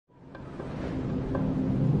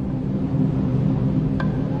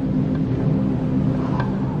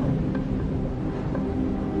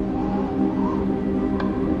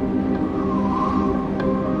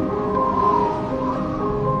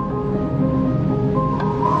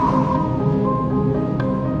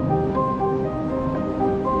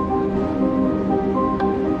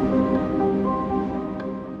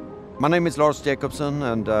My name is Lars Jacobson,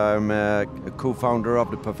 and I'm a co-founder of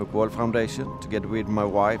the Perfect World Foundation, together with my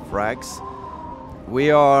wife, Rags. We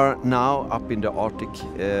are now up in the Arctic,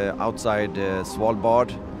 outside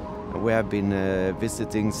Svalbard. We have been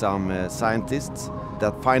visiting some scientists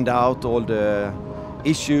that find out all the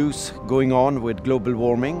issues going on with global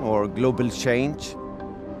warming or global change.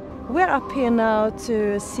 We're up here now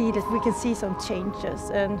to see that we can see some changes,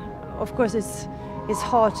 and of course it's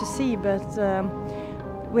hard to see, but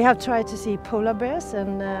we have tried to see polar bears,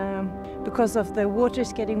 and because of the water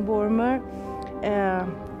is getting warmer,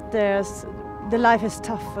 the life is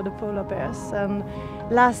tough for the polar bears. And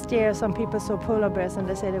last year some people saw polar bears and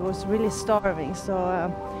they said it was really starving, so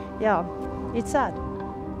yeah, it's sad.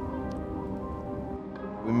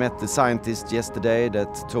 We met the scientists yesterday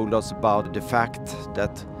that told us about the fact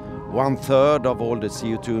that 1/3 of all the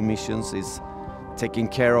CO2 emissions is taken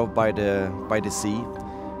care of by the sea,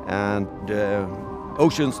 and the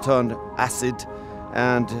oceans turned acid,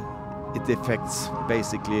 and it affects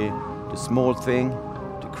basically the small thing,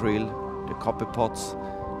 the krill, the copper pots.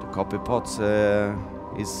 The copper pots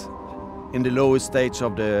is in the lowest stage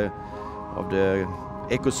of the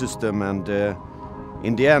ecosystem, and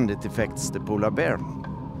in the end it affects the polar bear.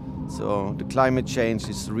 So the climate change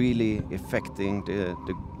is really affecting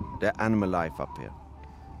the animal life up here.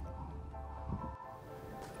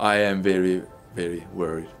 I am very, very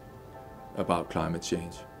worried about climate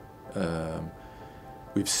change.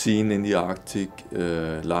 We've seen in the Arctic,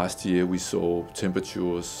 last year we saw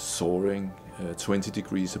temperatures soaring 20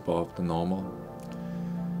 degrees above the normal.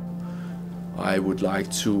 I would like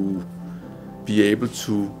to be able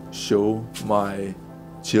to show my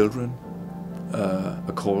children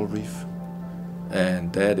a coral reef,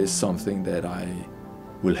 and that is something that I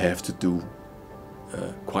will have to do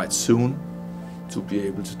quite soon to be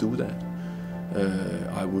able to do that.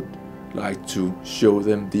 I would like to show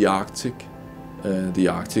them the Arctic. The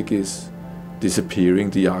Arctic is disappearing.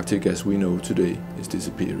 The Arctic as we know today is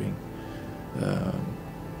disappearing.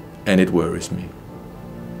 And it worries me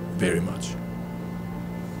very much.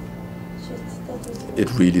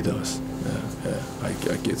 It really does.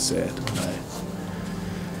 I get sad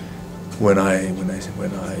when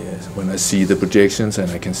I see the projections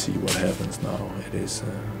and I can see what happens now. It's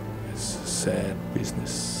sad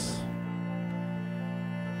business.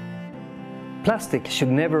 Plastic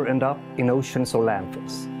should never end up in oceans or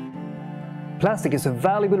landfills. Plastic is a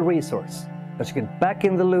valuable resource that should get back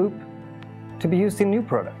in the loop to be used in new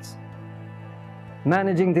products.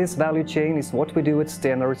 Managing this value chain is what we do at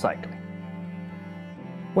Stena Recycling.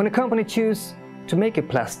 When a company chooses to make a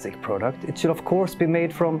plastic product, it should of course be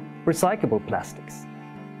made from recyclable plastics.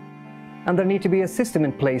 And there needs to be a system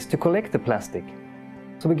in place to collect the plastic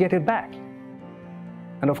so we get it back.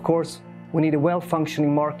 And of course, we need a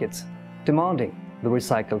well-functioning market demanding the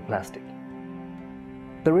recycled plastic.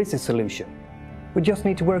 There is a solution. We just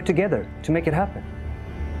need to work together to make it happen.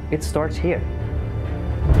 It starts here.